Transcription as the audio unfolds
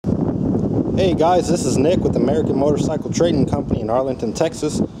Hey guys, this is Nick with American Motorcycle Trading Company in Arlington,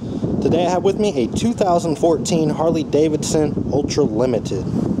 Texas. Today I have with me a 2014 Harley Davidson Ultra Limited.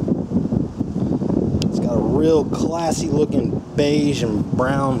 It's got a real classy looking beige and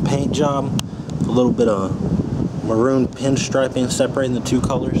brown paint job, a little bit of maroon pinstriping separating the two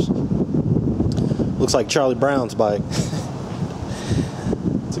colors. Looks like Charlie Brown's bike.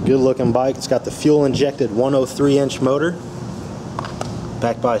 It's a good looking bike. It's got the fuel injected 103-inch motor,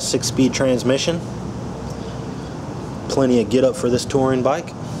 backed by a 6-speed transmission. Plenty of get up for this touring bike.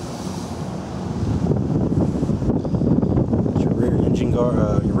 Got your rear engine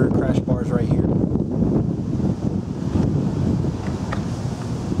guard, your rear crash bars right here.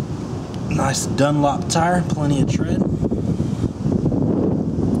 Nice Dunlop tire, plenty of tread.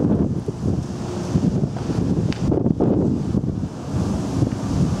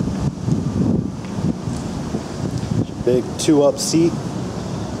 Big 2-up seat.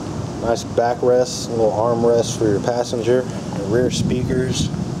 Nice backrest, a little armrest for your passenger, your rear speakers.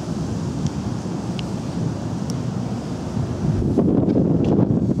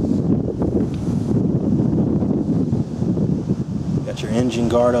 Got your engine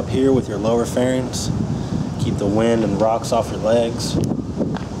guard up here with your lower fairings. Keep the wind and rocks off your legs.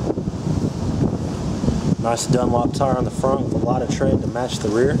 Nice Dunlop tire on the front with a lot of tread to match the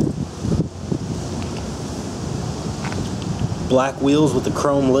rear. Black wheels with the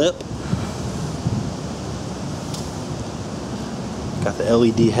chrome lip. Got the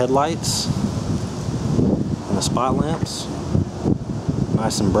LED headlights and the spot lamps,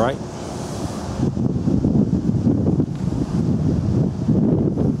 nice and bright.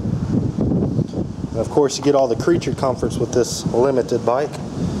 And of course you get all the creature comforts with this limited bike.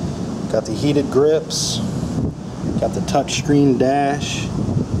 Got the heated grips, got the touchscreen dash,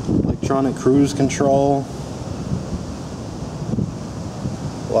 electronic cruise control.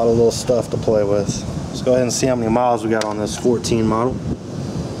 A lot of little stuff to play with. Let's go ahead and see how many miles we got on this 14 model.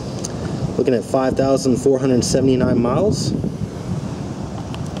 Looking at 5,479 miles.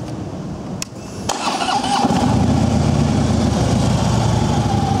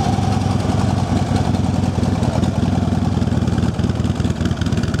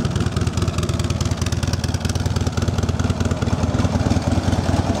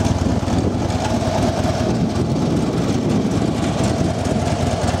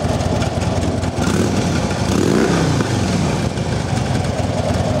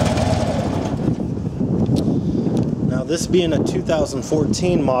 This being a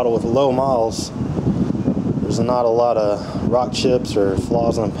 2014 model with low miles, there's not a lot of rock chips or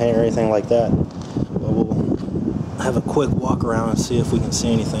flaws in the paint or anything like that. But we'll have a quick walk around and see if we can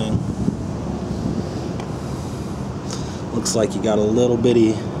see anything. Looks like you got a little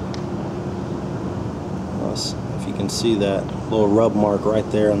bitty, if you can see that little rub mark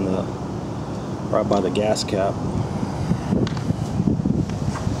right there in the, right by the gas cap.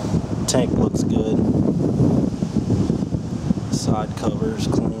 Tank looks good. Side covers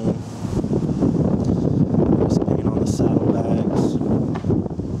clean. Just paint on the saddlebags.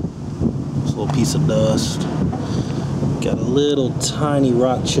 Just a little piece of dust. Got a little tiny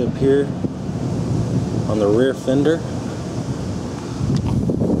rock chip here on the rear fender.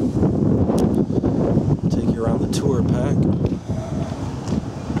 Take you around the tour pack.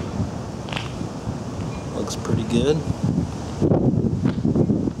 Looks pretty good.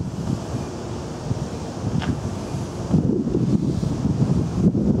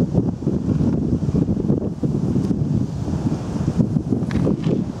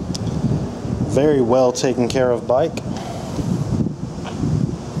 Very well taken care of bike.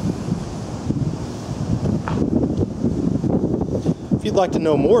 If you'd like to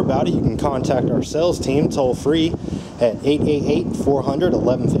know more about it, you can contact our sales team toll free at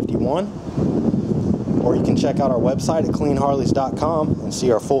 888-400-1151, or you can check out our website at cleanharleys.com and see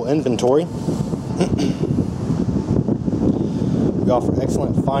our full inventory. We offer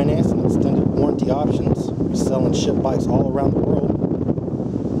excellent finance and extended warranty options. We sell and ship bikes all around the world.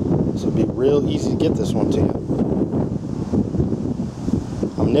 So it'd be real easy to get this one to you.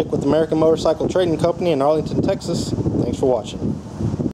 I'm Nick with American Motorcycle Trading Company in Arlington, Texas. Thanks for watching.